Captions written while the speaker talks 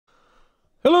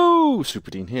Hello,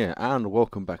 Superdean here, and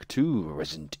welcome back to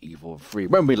Resident Evil 3.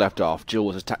 When we left off, Jill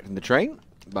was attacked in the train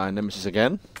by Nemesis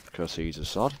again, because he's a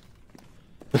sod.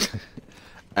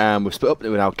 And we've split up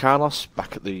with now Carlos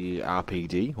back at the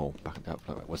R.P.D, or back at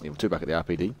Resident Evil 2, back at the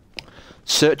R.P.D,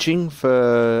 searching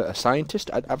for a scientist.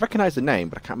 I recognise the name,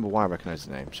 but I can't remember why I recognise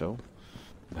the name, so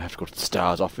I have to go to the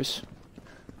S.T.A.R.S office.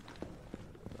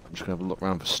 I'm just going to have a look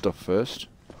around for stuff first.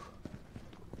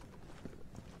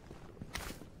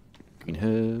 Green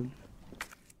herb.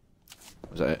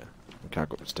 Was that it? I can't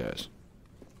go up the stairs.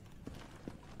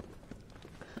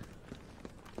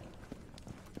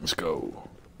 Let's go.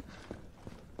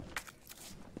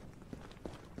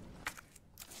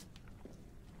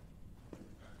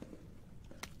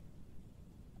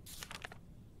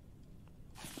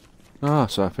 Ah,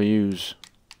 so if I use...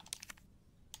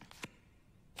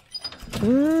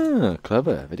 Ah,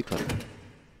 clever, very clever.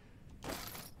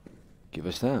 Give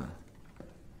us that.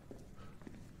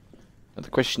 Now the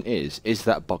question is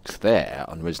that box there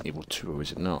on Resident Evil 2 or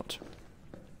is it not?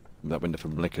 That window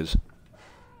from Lickers.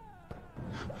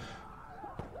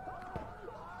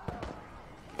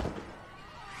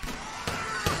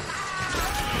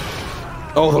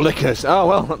 Oh, the Lickers! Oh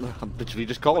well, I literally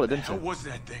just called it, didn't I? What was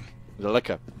that thing? It was a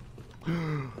Licker.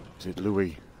 Is it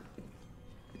Louis?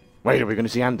 Wait, are we going to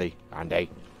see Andy? Andy.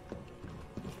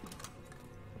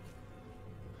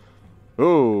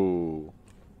 Oh.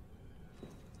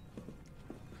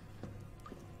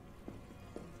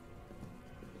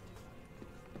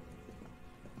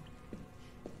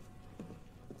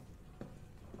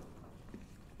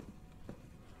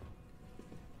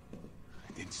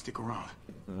 I didn't stick around.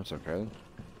 That's okay then.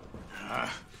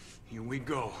 Here we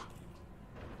go.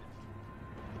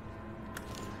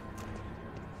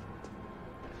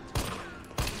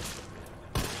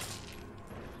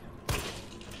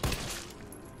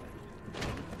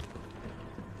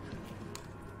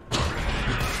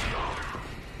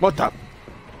 What the?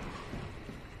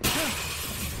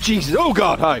 Jesus! Oh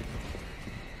God! Hi.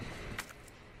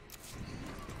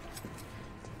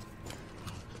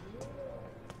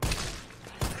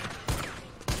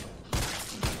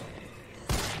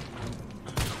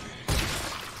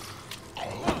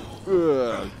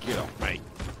 Get off me!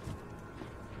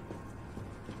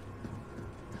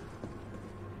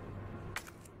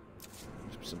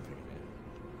 There's something in here.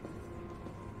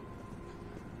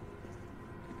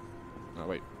 Oh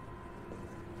wait.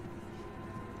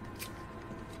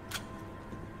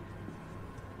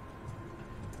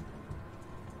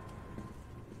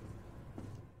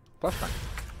 Flashback.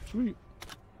 Sweet.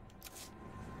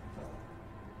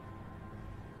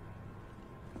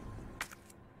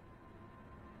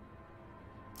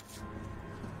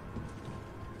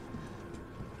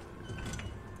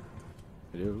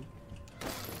 Hello.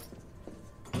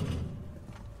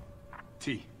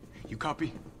 T, you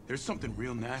copy? There's something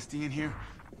real nasty in here.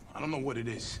 I don't know what it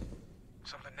is.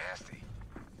 Something nasty?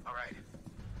 Alright.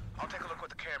 I'll take a look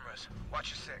with the cameras. Watch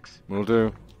your six. Will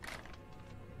do.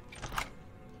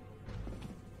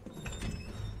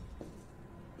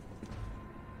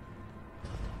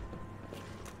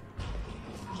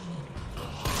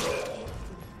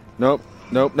 Nope.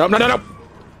 Nope. Nope. No, no, no!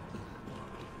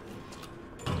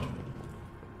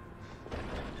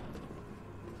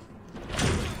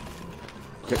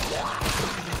 Okay.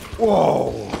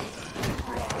 Whoa!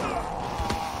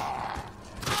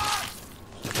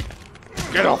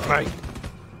 Get off me!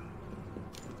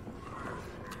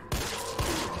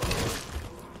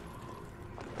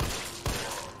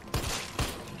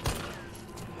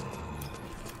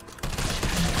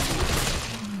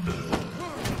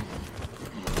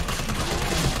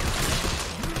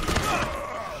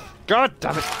 God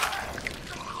damn it!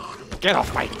 Get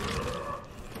off me!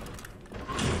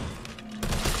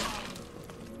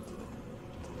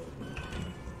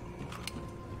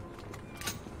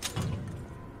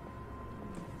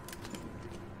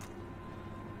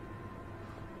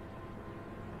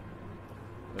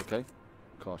 Okay.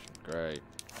 Caution. Great.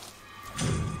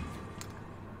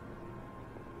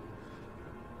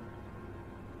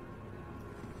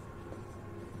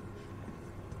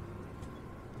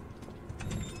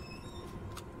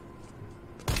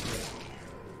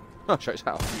 Oh, shows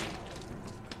how.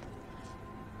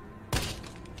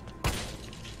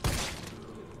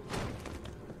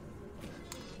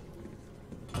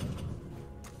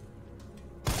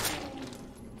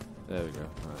 There we go.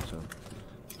 Alright, so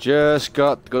just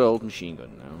got the good old machine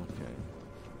gun now. Okay.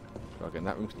 So again,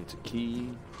 that room needs a key.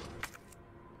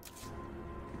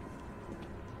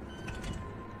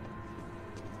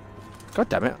 God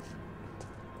damn it!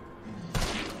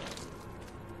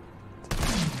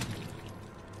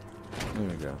 There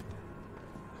we go.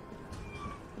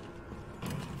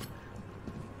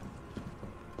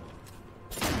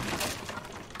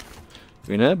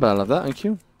 Coffee in here, but I love that, thank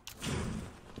you.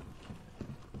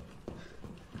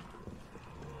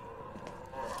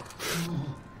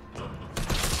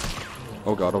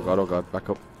 Oh god, oh god, oh god, back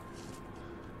up.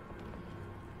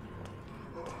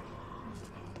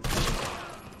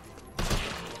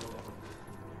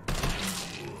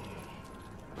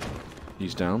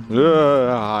 He's down.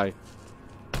 Hi.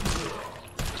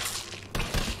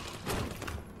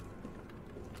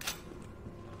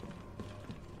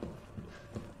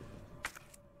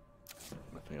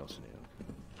 Nothing else in here.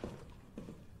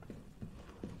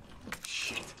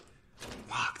 Shit.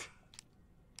 Locked.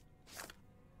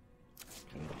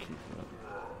 Can you keep that?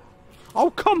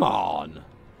 Oh, come on!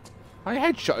 I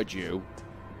headshotted you.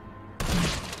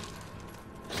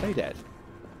 Stay dead.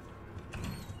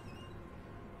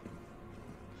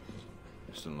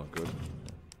 This doesn't look good.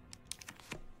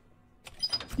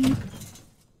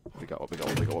 What we got? What we got?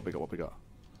 What we got? What we got? What we got?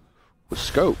 A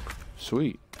scope.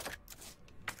 Sweet.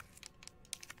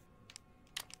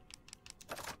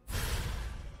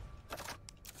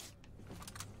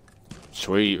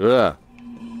 Sweet. Ugh.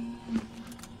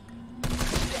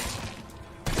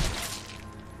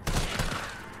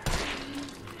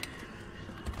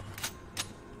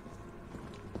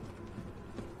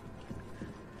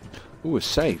 Ooh, a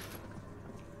safe.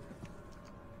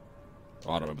 Oh,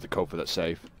 I don't remember the code for that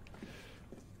safe.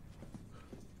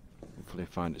 Hopefully I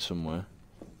find it somewhere.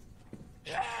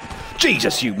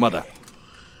 Jesus, you mother!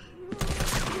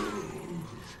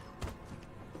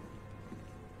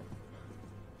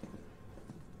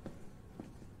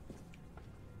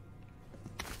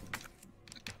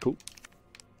 Cool.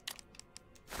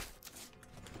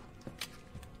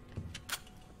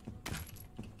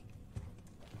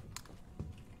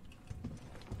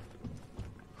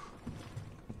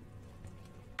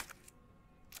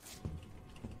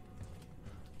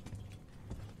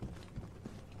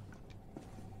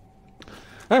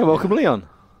 Hey, welcome, Leon.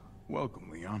 Welcome,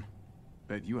 Leon.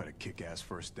 Bet you had a kick-ass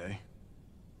first day.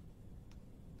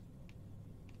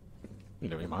 You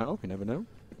know, he might have, you never know.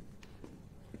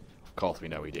 Of course we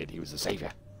know he did, he was the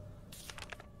saviour.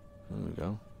 There we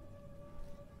go.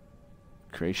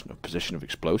 Creation of position of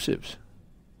explosives.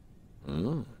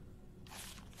 Oh.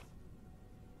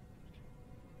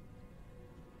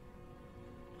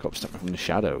 Cop stuck from the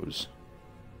shadows.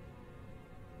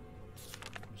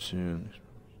 Soon.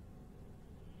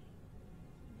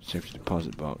 Safety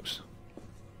deposit box.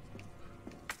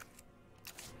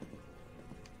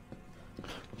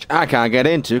 Which I can't get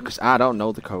into because I don't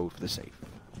know the code for the safe.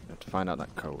 We have to find out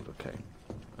that code, okay.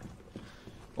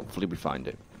 Hopefully we find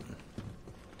it.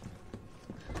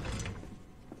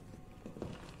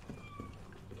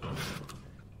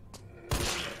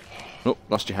 Oh,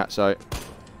 lost your hat, sorry.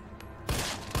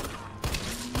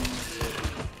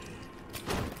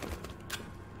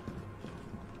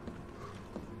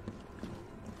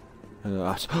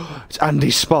 It's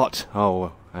Andy's spot.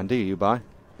 Oh, Andy, are you by?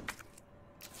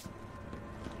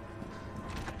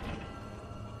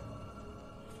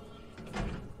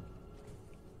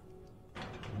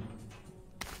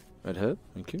 Red herb,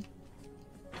 thank you.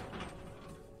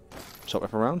 Stop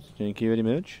if around. Thank you, ready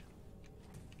merge.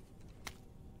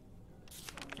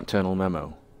 Internal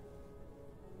memo.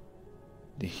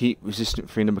 The heat-resistant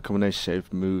 3-number combination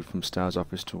safe moved from S.T.A.R.S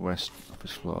office to west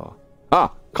office floor.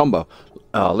 Ah, combo.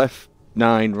 Left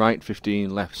 9, right 15,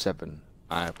 left 7.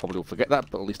 I probably will forget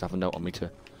that, but at least I have a note on me to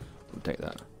update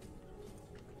that.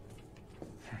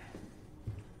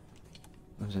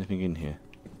 Is anything in here?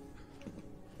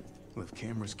 Well, if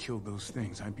cameras killed those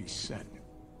things, I'd be set.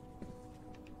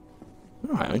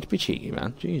 Alright, I need to be cheeky,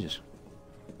 man. Jesus.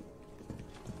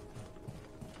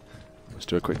 Let's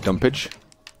do a quick dumpage,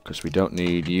 because we don't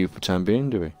need you for time being,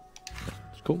 do we?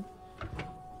 It's cool.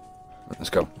 Right, let's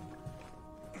go.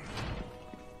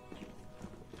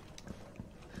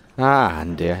 Ah,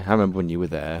 Andy, I remember when you were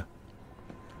there.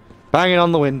 Banging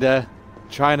on the window,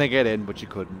 trying to get in, but you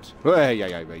couldn't.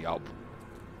 Yeah.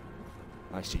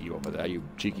 I see you over there, you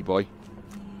cheeky boy.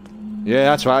 Yeah,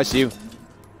 that's right, I see you.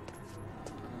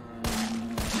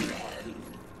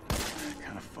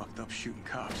 Kind of fucked up shooting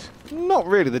cops. Not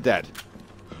really the dead.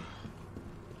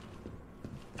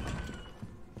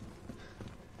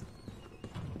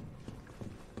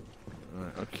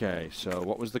 Right, okay, so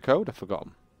what was the code? I forgot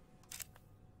 'em.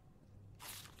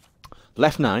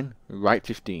 Left 9, right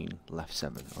 15, left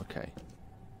 7. Okay.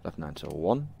 Left 9, so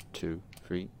 1, 2,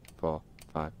 3, 4,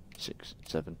 5, 6,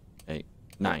 7, 8,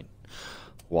 9.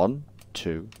 1,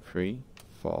 2, 3,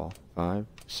 4, 5,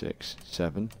 6,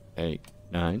 7, 8,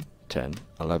 9, 10,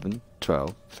 11,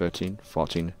 12, 13,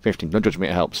 14, 15. Don't judge me,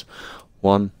 it helps.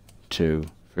 1, 2,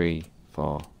 3,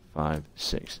 4, 5,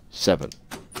 6, 7.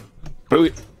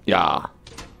 Booyah!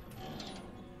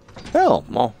 Hell,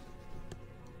 more.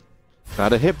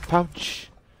 Got a hip pouch.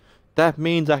 That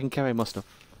means I can carry my stuff.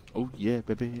 Oh yeah,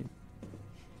 baby.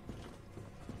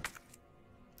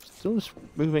 Still, this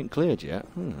room ain't cleared yet.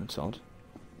 That's odd.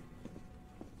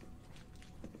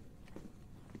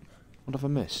 What have I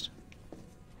missed?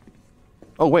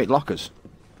 Oh wait, lockers.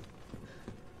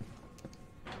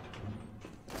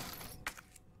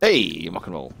 Hey, rock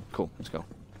and roll. Cool, let's go.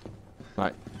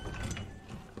 Right.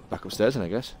 Back upstairs then, I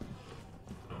guess.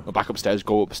 Oh, back upstairs,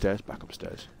 go upstairs, back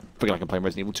upstairs. Feel like I'm playing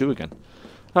Resident Evil 2 again.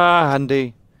 Ah,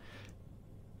 Andy.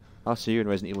 I'll see you in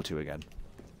Resident Evil 2 again.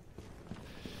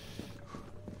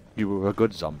 You were a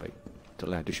good zombie.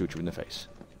 Till I had to shoot you in the face.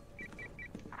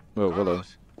 Oh, hello.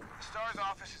 S.T.A.R.S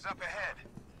office is up ahead.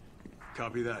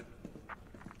 Copy that.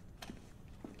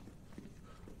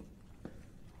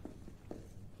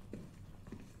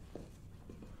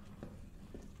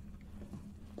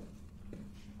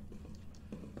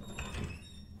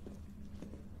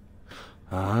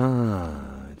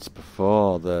 Ah, it's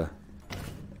before the...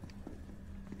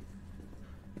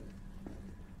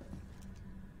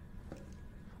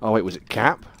 Oh wait, was it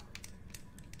Cap?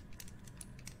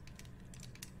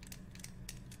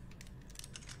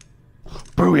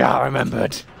 Booyah, I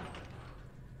remembered!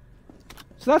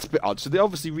 So that's a bit odd, so they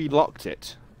obviously relocked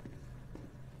it.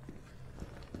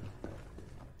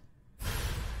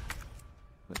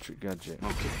 Electric gadget.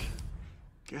 Okay.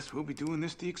 Guess we'll be doing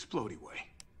this the explodey way.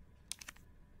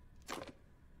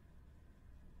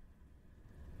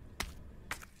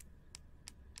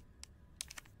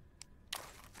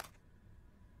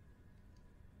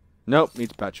 Nope,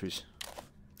 needs batteries.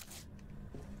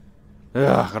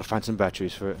 Ugh, gotta find some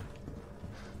batteries for it.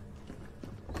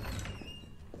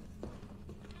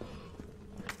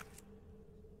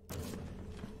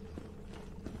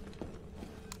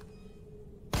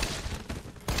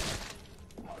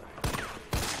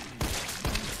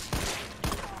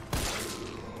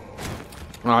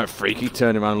 Alright, freaky,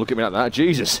 turn around and look at me like that.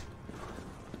 Jesus!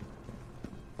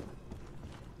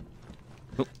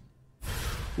 Oh.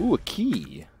 Ooh, a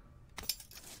key.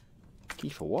 Key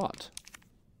for what?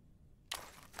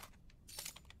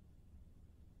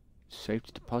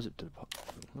 Safety deposit.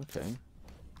 Okay.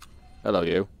 Hello,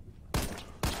 you.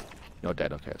 You're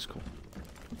dead. Okay, that's cool.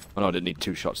 I know I didn't need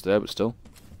 2 shots there, but still.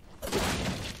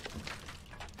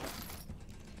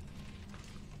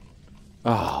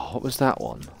 Oh, what was that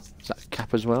one? Was that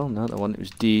Cap as well? No, that one. It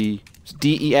was D. It's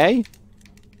DEA?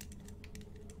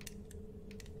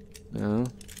 No.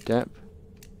 Dep.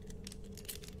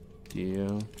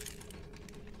 Dio.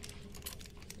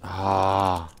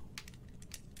 Ah.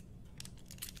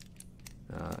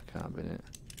 No, that can't be it.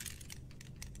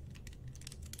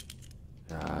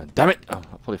 Damn it! Oh,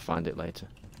 I'll probably find it later.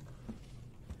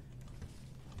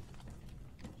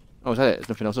 Oh, is that it? There's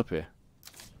nothing else up here.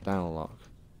 Downlock.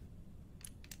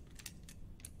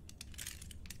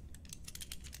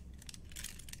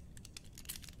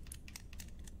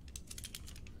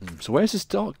 So where's this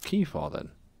dark key for then?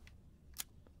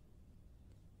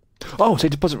 Oh, say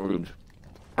deposit rooms.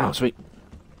 Oh, sweet.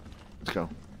 Let's go.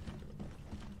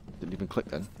 Didn't even click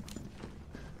then.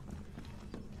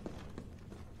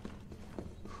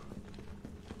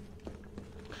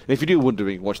 And if you do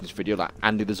wondering watching this video, like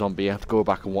Andy the Zombie, you have to go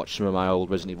back and watch some of my old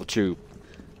Resident Evil 2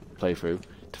 playthrough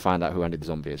to find out who Andy the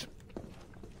Zombie is.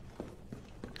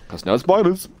 That's no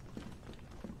spoilers.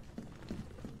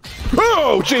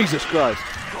 Oh, Jesus Christ!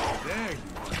 There you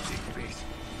are, big face.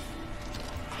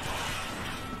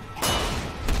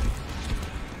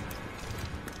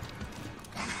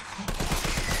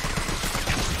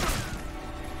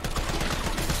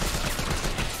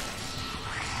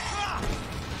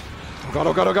 Oh god,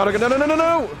 oh god, oh god, oh god, no, no, no, no,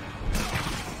 no!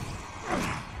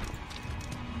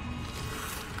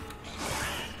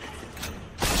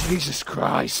 Jesus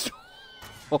Christ!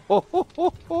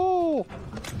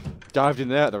 Dived in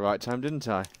there at the right time, didn't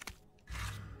I?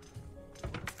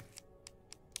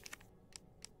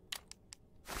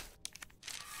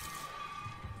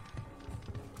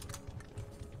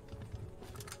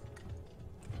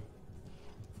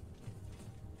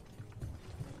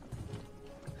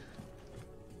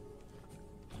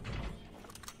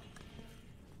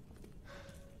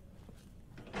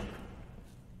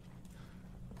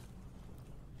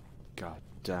 God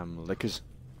damn lickers.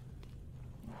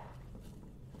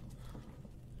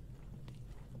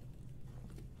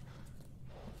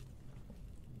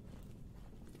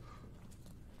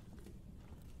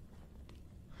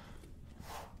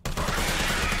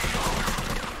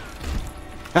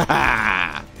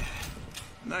 Haha!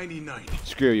 99.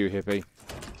 Screw you, hippie.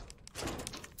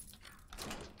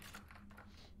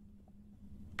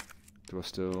 Do I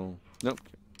still... Nope.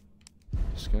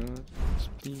 Just card. Yes,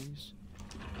 please.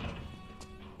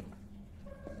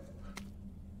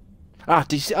 Ah,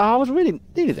 DC. Oh, I was really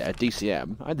nearly there.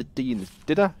 DCM. I had the D in the.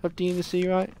 Did I have D in the C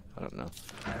right? I don't know.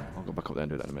 I'll go back up there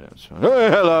and do that in a minute. So, hey,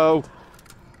 hello.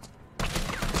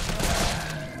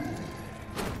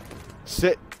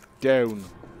 Sit down.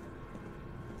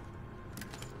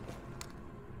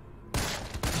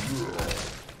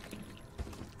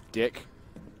 Dick.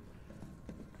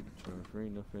 203,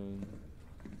 nothing.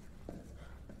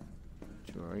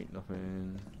 208,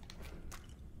 nothing.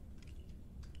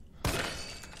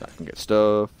 That can get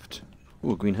stuffed.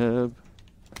 Ooh, green herb.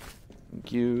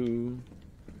 Thank you.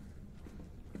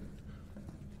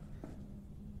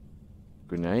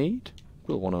 Grenade.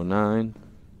 Cool, 109. I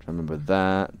remember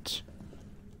that.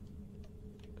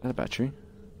 A battery.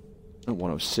 Oh,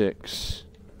 106.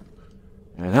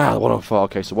 And 104.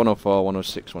 Okay, so 104,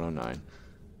 106, 109.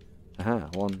 Aha,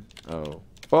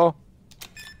 104.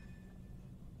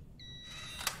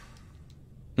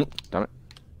 Damn it.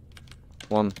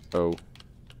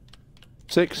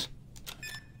 106.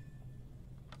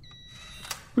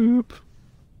 Boop.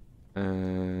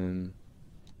 And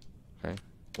okay,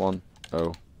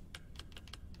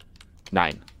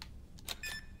 109.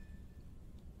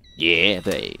 Yeah,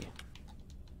 they.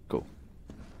 Cool.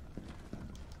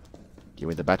 Give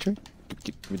me the battery.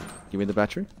 Give me the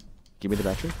battery. Give me the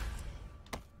battery.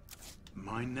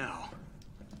 Mine now.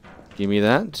 Give me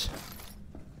that.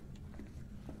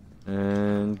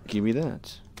 And give me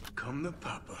that. Come to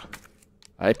Papa.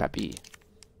 Hi, Papi.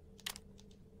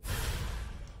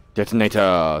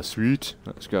 Detonator. Sweet.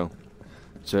 Let's go.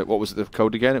 So, what was the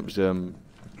code again? It was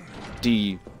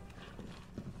D.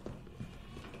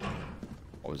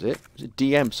 What was it? Was it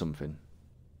DM something?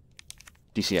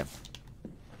 DCM.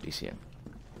 DCM.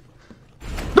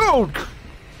 No!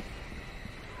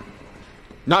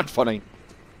 Not funny.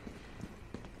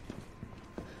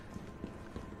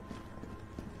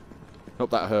 Hope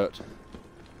that hurt.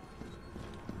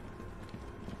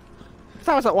 If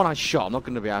that was that one I shot, I'm not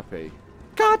going to be happy.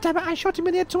 God damn it, I shot him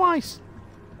in the head twice.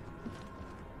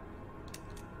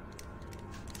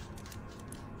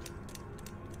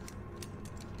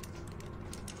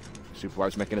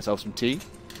 Superwise's making herself some tea.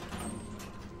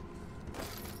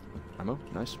 Ammo,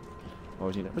 nice. What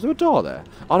was he? Was there a door there?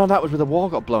 Oh no, that was where the wall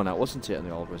got blown out, wasn't it? In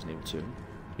the old Resident Evil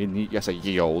 2. Yes, a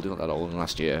ye old, not that old,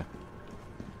 last year.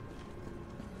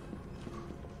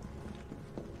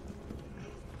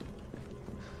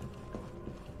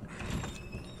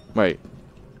 Wait.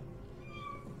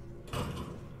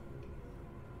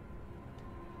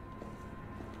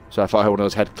 So I thought I had one of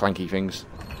those head clanky things.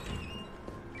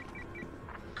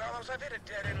 Carlos, I've hit a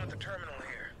dead end with the terminal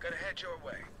here. Gotta head your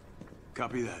way.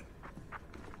 Copy that.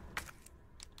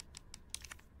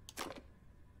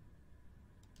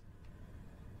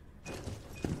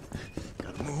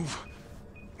 Gotta move.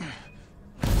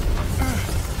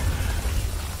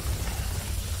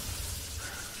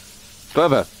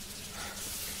 Clever.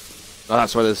 Oh,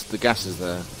 that's why there's the gas is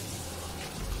there.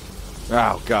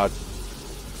 Oh god.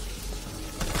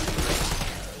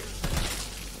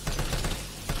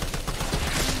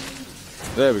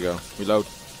 There we go. Reload.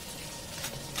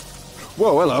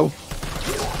 Whoa, hello.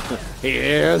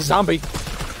 Here's zombie.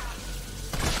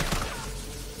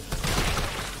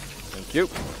 Thank you.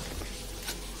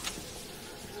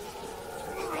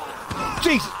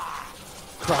 Jesus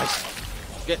Christ.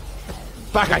 Get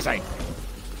back, I say.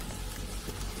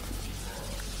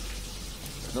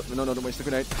 No, don't waste the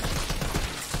grenade.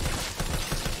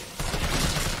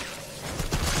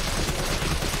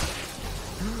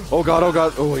 Oh god, oh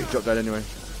god. Oh, he dropped dead anyway.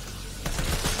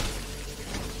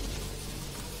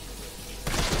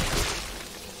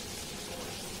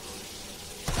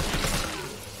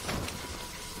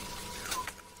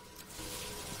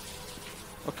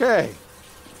 Okay.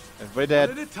 Everybody dead.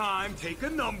 One at a time, take a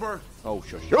number. Oh,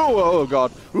 shush. Oh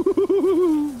god.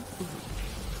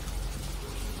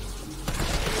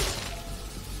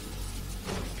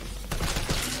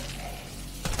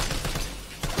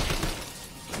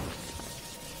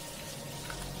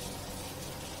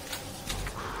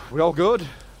 We all good?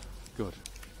 Good.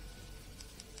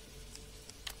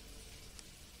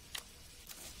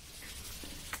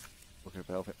 Looking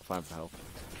for health. Fine for health.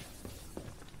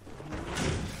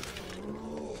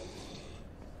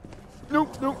 No.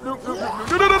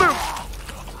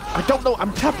 I don't know.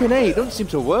 I'm tapping A. It doesn't seem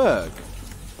to work.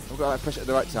 I've got to press it at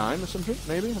the right time or something.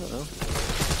 Maybe. I don't know.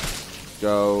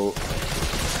 Go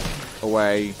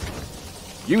away.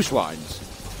 You swines.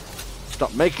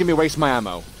 Stop making me waste my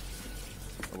ammo.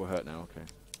 Oh, we're hurt now. Okay.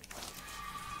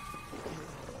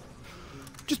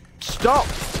 Just stop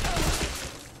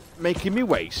making me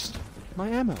waste my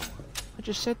ammo. I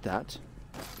just said that.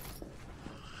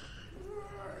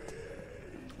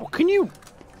 can you...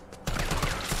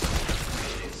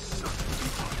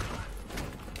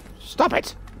 Stop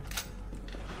it!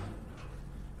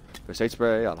 First aid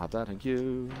spray, I'll have that, thank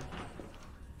you.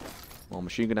 More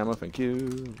machine gun ammo, thank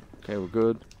you. Okay, we're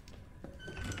good.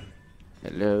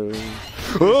 Hello.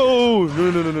 Oh!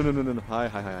 No. Hi.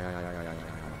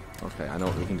 Okay, I know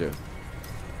what we can do.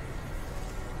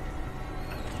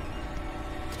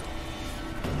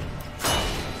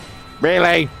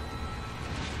 Really?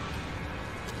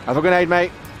 Have a grenade,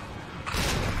 mate.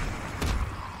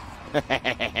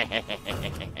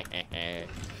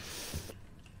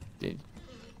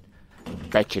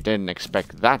 Bet you didn't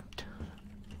expect that.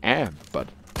 Bud.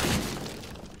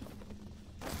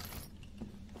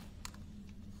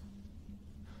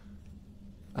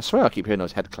 I swear I keep hearing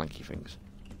those head clanky things.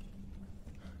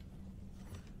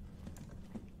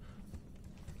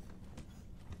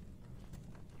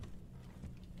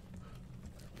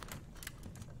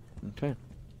 Okay.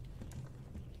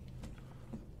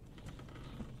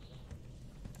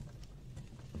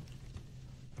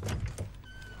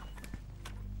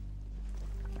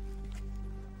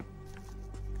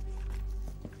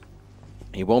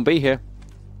 He won't be here.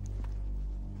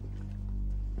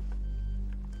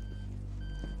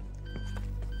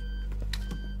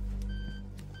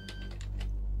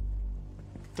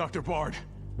 Dr. Bard.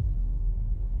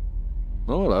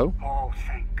 Oh, hello. Oh,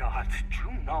 thank God.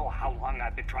 Do you know how long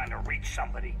I've been trying to reach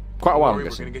somebody? Quite a while, I'm We're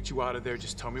guessing. gonna get you out of there.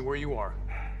 Just tell me where you are.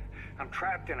 I'm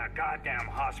trapped in a goddamn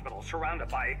hospital, surrounded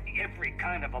by every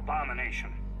kind of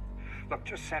abomination. Look,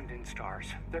 just send in S.T.A.R.S.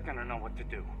 They're gonna know what to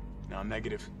do. No,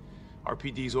 negative.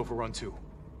 R.P.D.'s overrun too.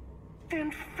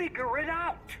 Then figure it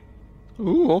out.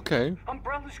 Ooh, okay.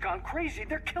 Umbrella's gone crazy.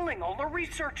 They're killing all the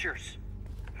researchers.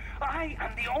 I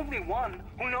am the only one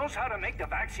who knows how to make the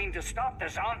vaccine to stop the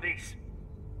zombies.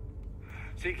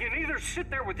 So you can either sit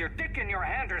there with your dick in your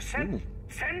hand or send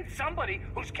somebody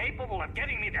who's capable of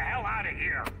getting me the hell out of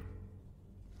here.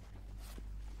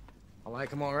 I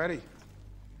like him already.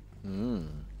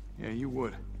 Yeah, you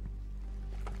would.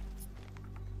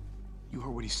 You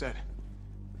heard what he said.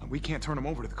 We can't turn him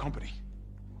over to the company.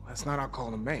 That's not our call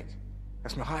to make.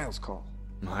 That's Mihail's call.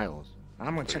 Miles.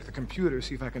 I'm gonna check the computer,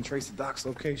 see if I can trace the doc's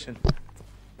location.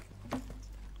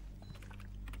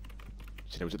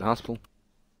 She knows at the hospital.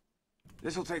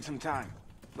 This'll take some time.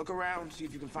 Look around, see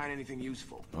if you can find anything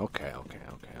useful. Okay.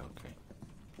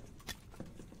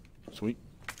 Sweet.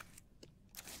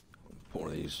 Four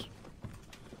of these.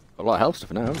 A lot of health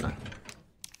stuff now, haven't I?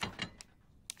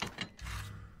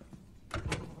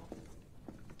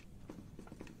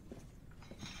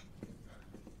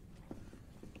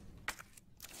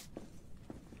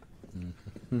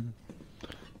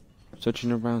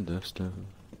 Searching around the stuff.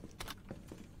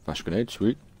 Flash grenade,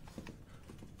 sweet.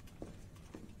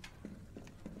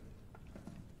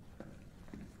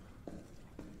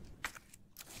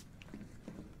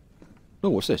 Oh,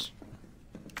 what's this?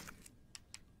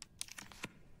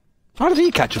 How did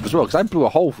he catch up as well? Because I blew a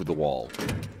hole through the wall.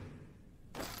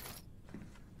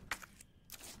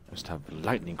 Must have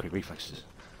lightning quick reflexes.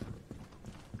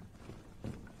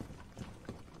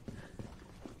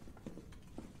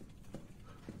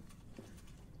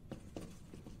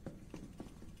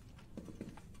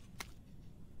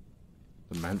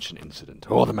 The mansion incident.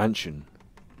 Oh, the mansion.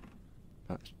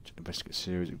 That's investigate a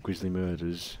series of grisly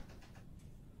murders.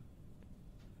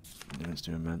 Let's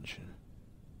do a mansion.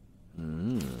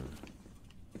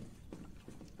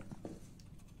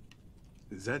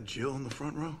 Is that Jill in the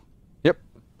front row? Yep.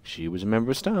 She was a member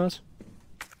of S.T.A.R.S.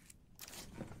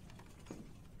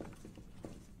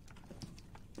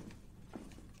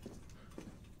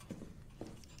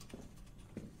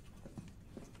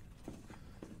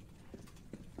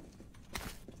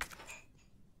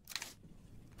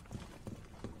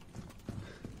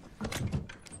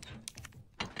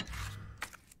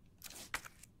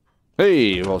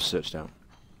 Hey, we're all searched out.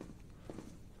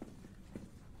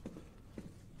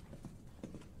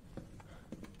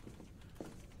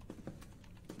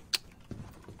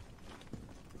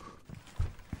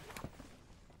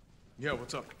 Yeah,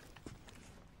 what's up?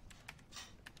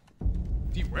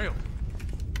 Derailed.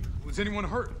 Was anyone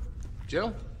hurt?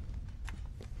 Jill?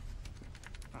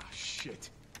 Ah,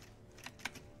 shit.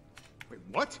 Wait,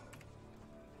 what?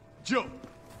 Jill!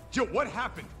 Jill, what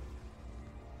happened?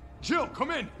 Jill, come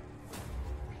in!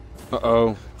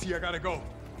 Uh-oh. T, I gotta go.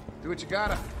 Do what you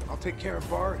gotta. I'll take care of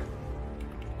Bard.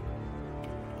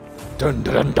 Dun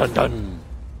dun dun dun.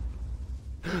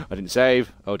 I didn't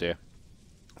save. Oh dear.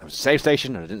 There was a save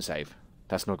station and I didn't save.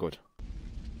 That's not good.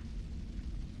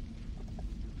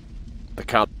 The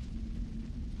car.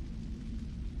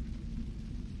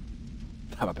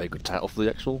 Have a very good title for the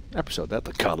actual episode there.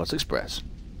 The Carlos Express.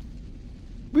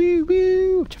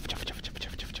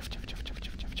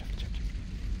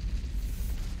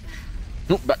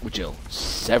 Not back with Jill.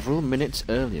 Several minutes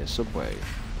earlier, subway.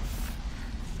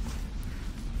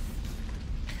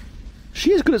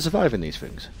 She is good at surviving these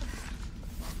things.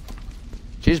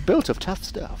 She's built of tough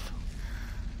stuff.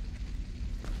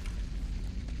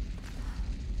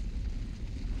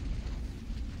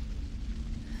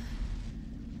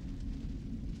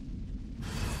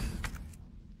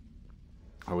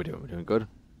 How are we doing? We're doing good.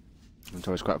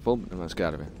 Inventory's quite full, but let's get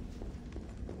out of here.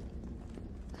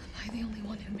 Am I the only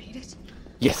one who made it?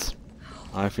 Yes,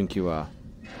 I think you are.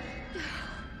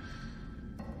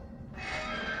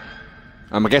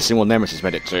 I'm guessing Nemesis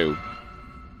made it too.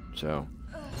 So,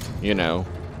 you know.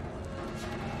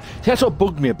 See, that's what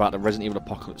bugged me about the Resident Evil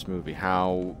Apocalypse movie.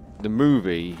 How the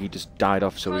movie, he just died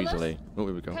off so Carlos? easily. Oh,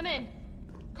 here we go. Come in.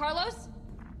 Carlos?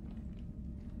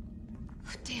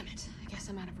 Oh, damn it. I guess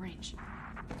I'm out of range.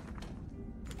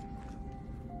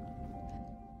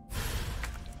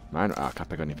 Mine, I can't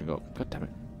pick anything up. God damn it.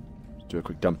 Let's do a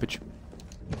quick dumpage.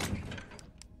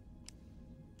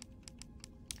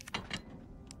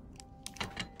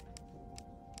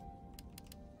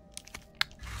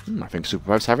 I think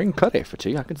Supervive's having curry for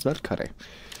tea. I can smell curry.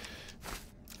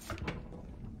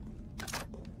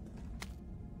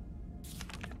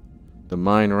 The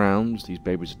mine rounds, these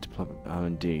babies are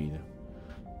indeed.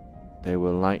 They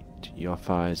will light your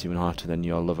fires even hotter than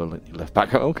your lover left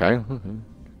back. Okay.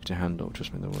 To handle,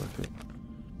 trust me, they're worth it.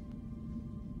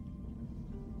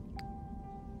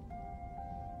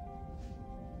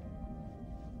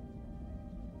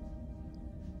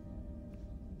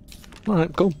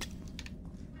 Alright, cool.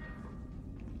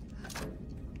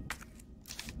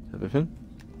 Everything.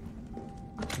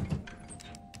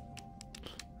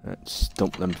 Let's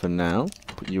dump them for now.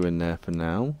 Put you in there for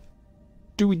now.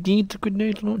 Do we need the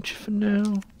grenade launcher for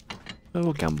now? Oh,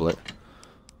 we'll gamble it.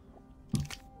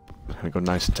 We got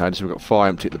nice and tidy, so we've got 4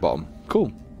 empty at the bottom.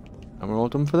 Cool. And we're all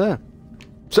done for there.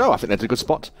 So, I think that's a good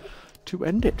spot to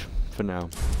end it for now.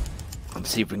 And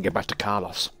see if we can get back to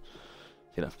Carlos.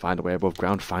 You know, find a way above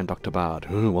ground, find Dr. Bard.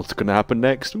 Ooh, what's going to happen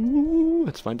next? Ooh,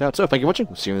 let's find out. So, thank you for watching.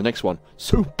 We'll see you in the next one.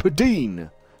 Superdean,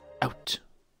 out.